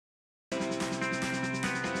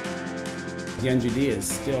Young Judaea is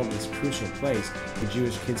still this crucial place where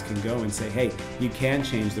Jewish kids can go and say, hey, you can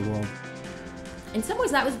change the world. In some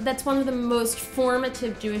ways, that's one of the most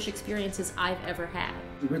formative Jewish experiences I've ever had.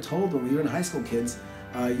 We were told when we were in high school kids,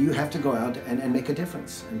 you have to go out and make a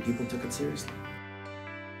difference, and people took it seriously.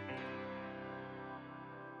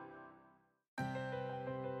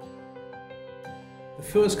 The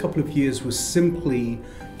first couple of years was simply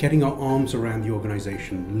getting our arms around the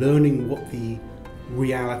organization, learning what the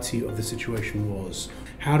reality of the situation was.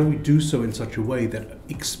 How do we do so in such a way that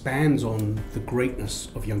expands on the greatness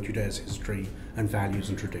of Young Judaea's history and values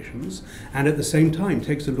and traditions, and at the same time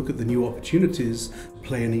takes a look at the new opportunities to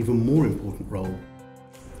play an even more important role.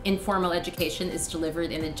 Informal education is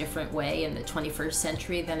delivered in a different way in the 21st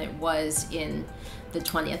century than it was in the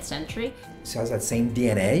 20th century. It has that same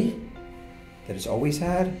DNA that it's always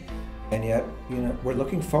had, and yet, we're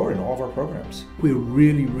looking forward in all of our programs. We're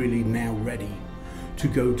really, really now ready to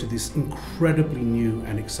go to this incredibly new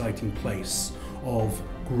and exciting place of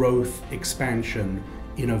growth, expansion,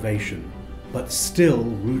 innovation, but still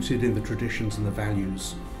rooted in the traditions and the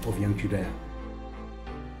values of Young Judaea.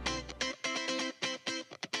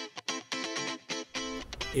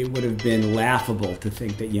 It would have been laughable to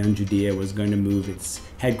think that Young Judaea was going to move its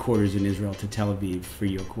headquarters in Israel to Tel Aviv for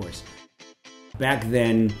your course. Back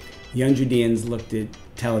then, Young Judeans looked at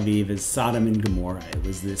Tel Aviv as Sodom and Gomorrah. It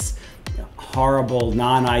was this horrible,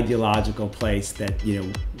 non-ideological place that,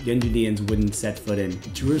 Young Judeans wouldn't set foot in.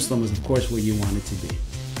 Jerusalem was, of course, where you wanted to be.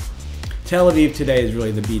 Tel Aviv today is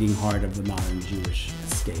really the beating heart of the modern Jewish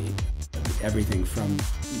state. Everything from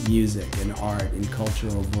music and art and culture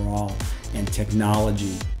overall and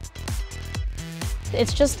technology.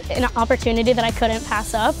 It's just an opportunity that I couldn't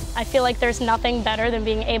pass up. I feel like there's nothing better than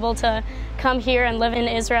being able to come here and live in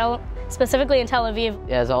Israel, specifically in Tel Aviv.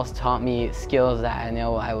 It has also taught me skills that I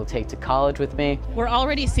know I will take to college with me. We're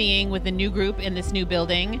already seeing with the new group in this new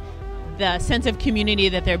building the sense of community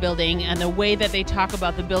that they're building and the way that they talk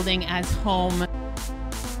about the building as home.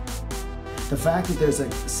 The fact that there's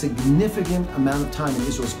a significant amount of time in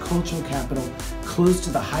Israel's cultural capital, close to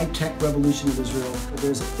the high-tech revolution of Israel.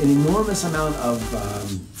 There's an enormous amount of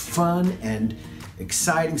fun and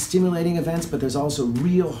exciting, stimulating events, but there's also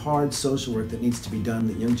real hard social work that needs to be done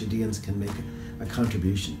that Young Judeans can make a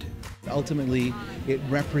contribution to. Ultimately, it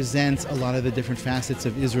represents a lot of the different facets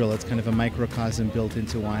of Israel. It's kind of a microcosm built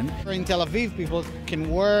into one. In Tel Aviv, people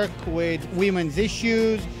can work with women's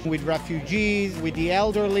issues, with refugees, with the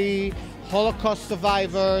elderly, Holocaust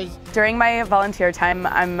survivors. During my volunteer time,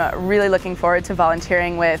 I'm really looking forward to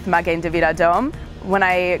volunteering with Magen David Adom. When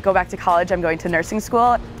I go back to college, I'm going to nursing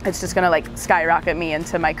school. It's just going to skyrocket me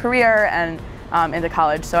into my career and into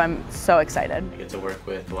college, so I'm so excited. I get to work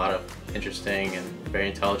with a lot of interesting and very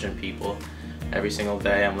intelligent people. Every single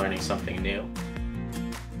day I'm learning something new.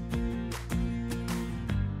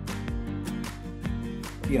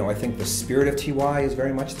 I think the spirit of TY is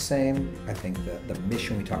very much the same. I think the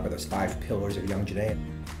mission, we talk about those 5 pillars of Young Judaea,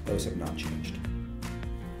 those have not changed.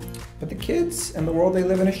 But the kids and the world they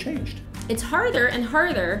live in has changed. It's harder and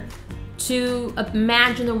harder to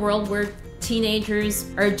imagine a world where teenagers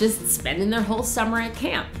are just spending their whole summer at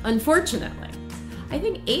camp, unfortunately. I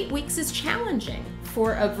think 8 weeks is challenging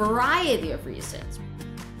for a variety of reasons.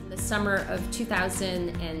 In the summer of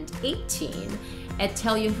 2018, at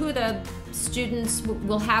Tel Yehuda, students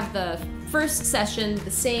will have the first session,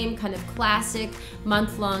 the same kind of classic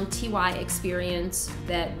month-long TY experience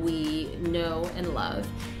that we know and love.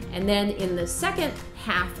 And then in the second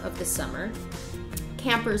half of the summer,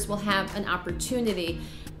 campers will have an opportunity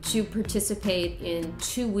to participate in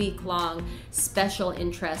 2-week-long special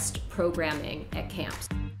interest programming at camps.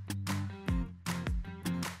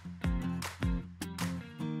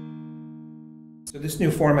 So this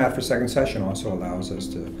new format for second session also allows us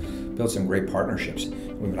to build some great partnerships.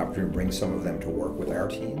 We have an opportunity to bring some of them to work with our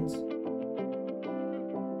teens.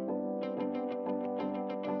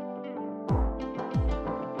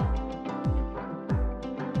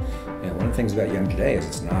 And one of the things about Young Judaea is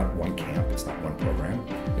it's not one camp, it's not one program,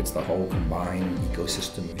 it's the whole combined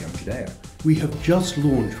ecosystem of Young Judaea. We have just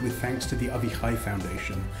launched, with thanks to the Avichai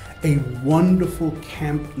Foundation, a wonderful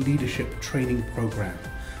camp leadership training program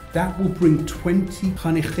that will bring 20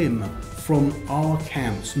 Chanichim from our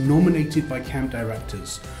camps, nominated by camp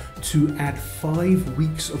directors, to add 5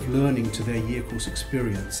 weeks of learning to their year course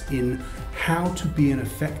experience in how to be an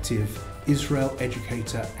effective Israel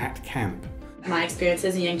educator at camp. My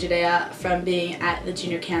experiences in Young Judaea, from being at the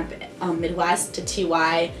junior camp Midwest to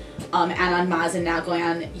TY and on Maz and now going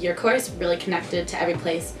on year course, really connected to every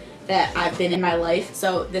place that I've been in my life.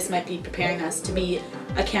 So this might be preparing us to be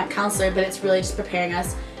a camp counselor, but it's really just preparing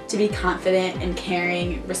us to be confident and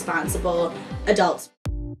caring, responsible adults.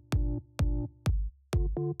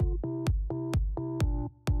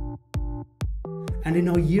 And in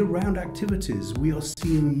our year-round activities, we are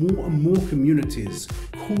seeing more and more communities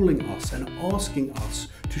calling us and asking us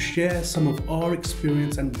to share some of our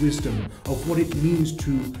experience and wisdom of what it means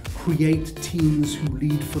to create teens who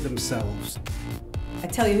lead for themselves.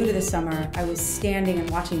 At Tell Yehuda this summer, I was standing and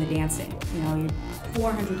watching the dancing. You know,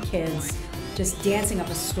 400 kids just dancing up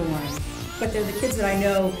a storm. But they're the kids that I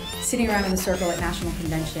know sitting around in a circle at National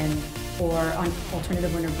Convention or on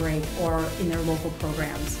Alternative Winter Break or in their local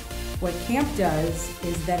programs. What camp does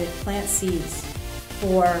is that it plants seeds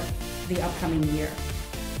for the upcoming year.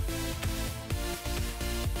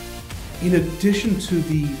 In addition to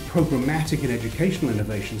the programmatic and educational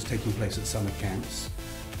innovations taking place at summer camps,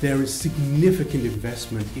 there is significant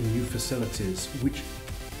investment in new facilities which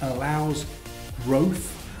allows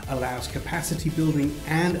growth, allows capacity building,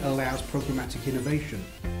 and allows programmatic innovation.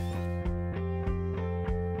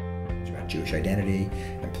 It's about Jewish identity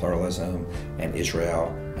and pluralism and Israel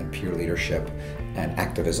and peer leadership and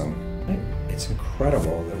activism. It's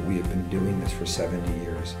incredible that we have been doing this for 70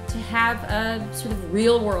 years. To have a sort of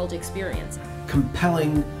real-world experience.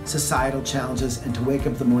 Compelling societal challenges and to wake up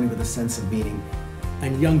in the morning with a sense of meaning.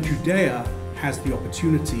 And Young Judaea has the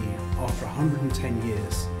opportunity, after 110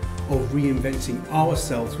 years, of reinventing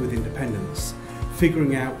ourselves with independence,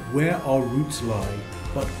 figuring out where our roots lie,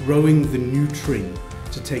 but growing the new tree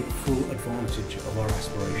to take full advantage of our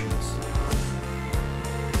aspirations.